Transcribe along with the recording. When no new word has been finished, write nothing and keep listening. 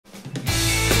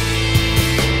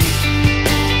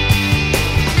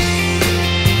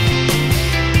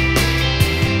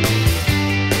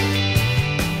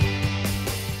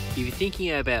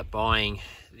about buying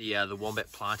the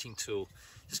Wombat planting tool.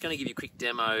 Just going to give you a quick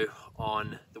demo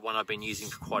on the one I've been using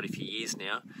for quite a few years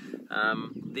now.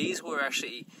 These were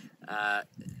actually a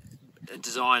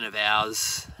design of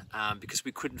ours because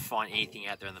we couldn't find anything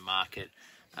out there in the market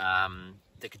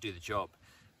that could do the job.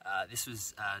 This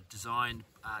was designed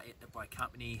by a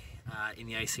company in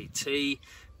the ACT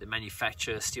that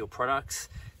manufacture steel products.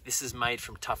 This is made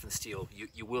from toughened steel.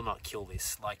 You will not kill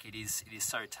this. Like, it is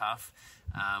so tough.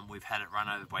 We've had it run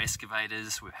over by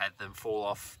excavators. We've had them fall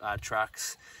off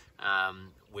trucks.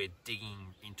 We're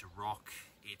digging into rock.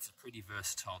 It's a pretty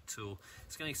versatile tool.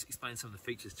 It's going to explain some of the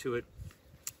features to it.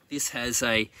 This has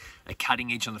a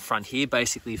cutting edge on the front here,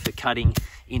 basically for cutting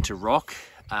into rock.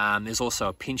 There's also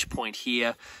a pinch point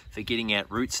here for getting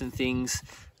out roots and things.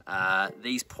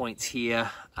 These points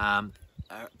here are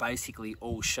basically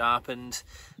all sharpened,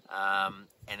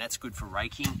 and that's good for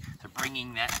raking. So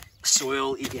bringing that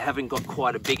soil, if you haven't got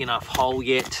quite a big enough hole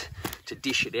yet, to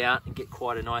dish it out and get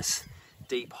quite a nice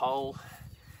deep hole.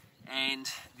 And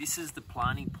this is the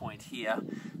planting point here.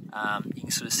 You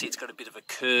can sort of see it's got a bit of a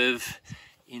curve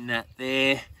in that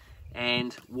there,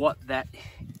 and what that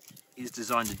is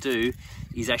designed to do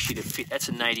is actually to fit. That's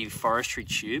a native forestry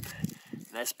tube, and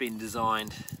that's been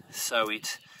designed so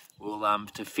it will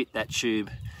to fit that tube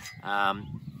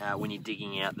when you're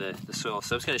digging out the soil.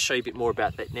 So I'm just going to show you a bit more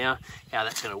about that now, how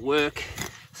that's going to work.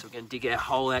 So we're going to dig our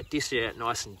hole out, dish it out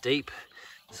nice and deep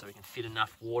so we can fit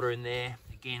enough water in there.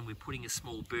 Again, we're putting a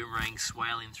small boomerang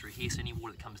swale in through here, so any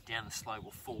water that comes down the slope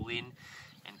will fall in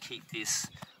and keep this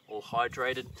all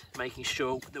hydrated, making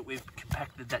sure that we've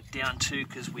compacted that down too,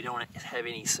 because we don't want to have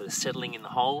any sort of settling in the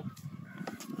hole.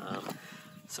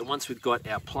 So once we've got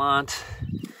our plant,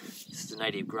 this is a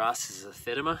native grass, this is a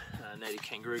thedema, native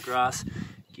kangaroo grass.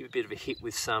 Give a bit of a hit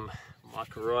with some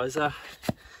mycorrhiza.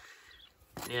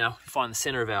 Now find the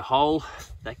center of our hole,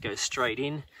 that goes straight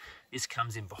in, this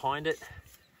comes in behind it,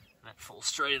 and that falls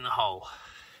straight in the hole.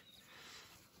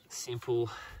 Simple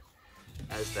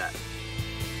as that.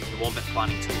 The Wombat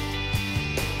planting tool.